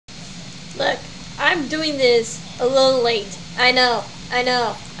Look, I'm doing this a little late. I know.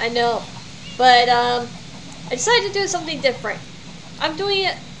 But, I decided to do something different. I'm doing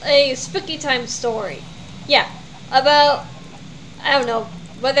a spooky time story. Yeah, about, I don't know,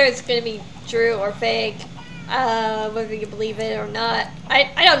 whether it's gonna be true or fake, whether you believe it or not.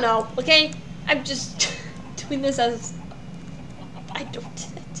 I don't know, okay? I'm just doing this as, I don't.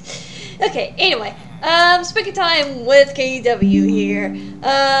 Okay, anyway, spooky time with KW here.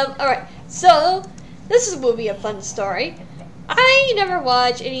 Alright, so, this will be a fun story. I never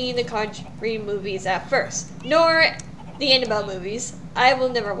watched any of the Conjuring movies at first, nor the Annabelle movies. I will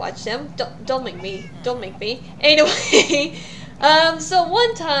never watch them. Don't make me. Anyway, so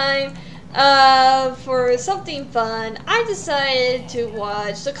one time, for something fun, I decided to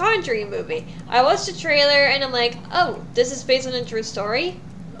watch the Conjuring movie. I watched the trailer and I'm like, oh, this is based on a true story?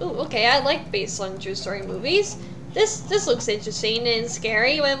 Ooh, okay, I like based on true story movies. This looks interesting and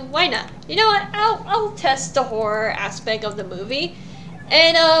scary, and why not? You know what, I'll test the horror aspect of the movie.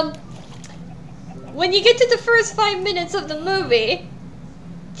 And, when you get to the first 5 minutes of the movie,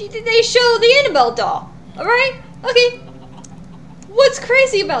 they show the Annabelle doll, alright? Okay. What's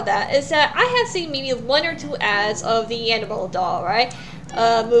crazy about that is that I have seen maybe 1 or 2 ads of the Annabelle doll, right?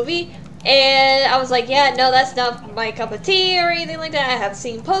 Movie. And I was like, yeah, no, that's not my cup of tea or anything like that. I have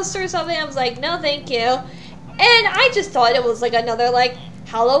seen posters of it. I was like, no, thank you. And I just thought it was like another like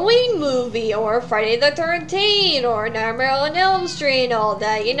Halloween movie or Friday the 13th or Nightmare on Elm Street and all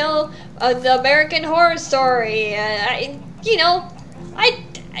that, you know, the American Horror Story. I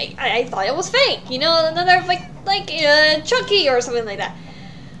thought it was fake, you know, another like Chucky or something like that.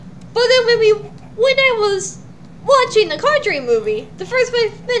 But then when I was watching the Conjuring movie, the first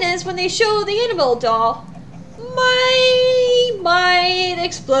 5 minutes when they show the Annabelle doll, my mind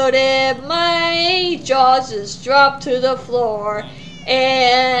exploded, my jaws just dropped to the floor,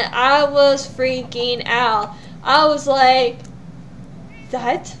 and I was freaking out. I was like,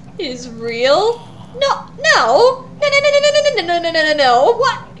 that is real? No,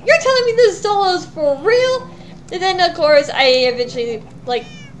 what? You're telling me this doll is for real? And then of course I eventually, like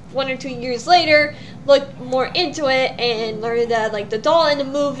 1 or 2 years later, looked more into it and learned that like the doll in the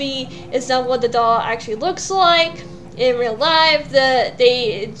movie is not what the doll actually looks like in real life.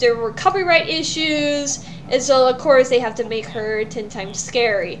 There were copyright issues, and so of course they have to make her 10 times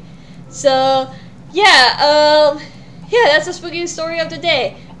scary. So yeah, that's the spooky story of the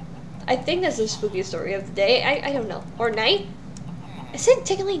day. I think that's the spooky story of the day. I don't know. Or night? Is it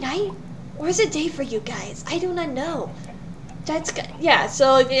technically night? Or is it day for you guys? I do not know. That's good. Yeah,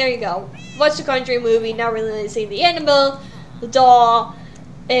 so there you go. Watch the Conjuring movie, not really seeing the Annabelle, the doll,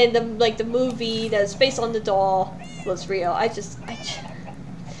 and the movie that's based on the doll was real. I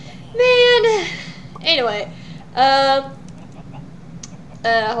man. Anyway, I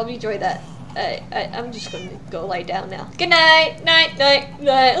hope you enjoyed that. I'm just gonna go lie down now. Good night, night.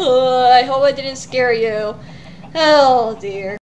 I hope I didn't scare you. Oh dear.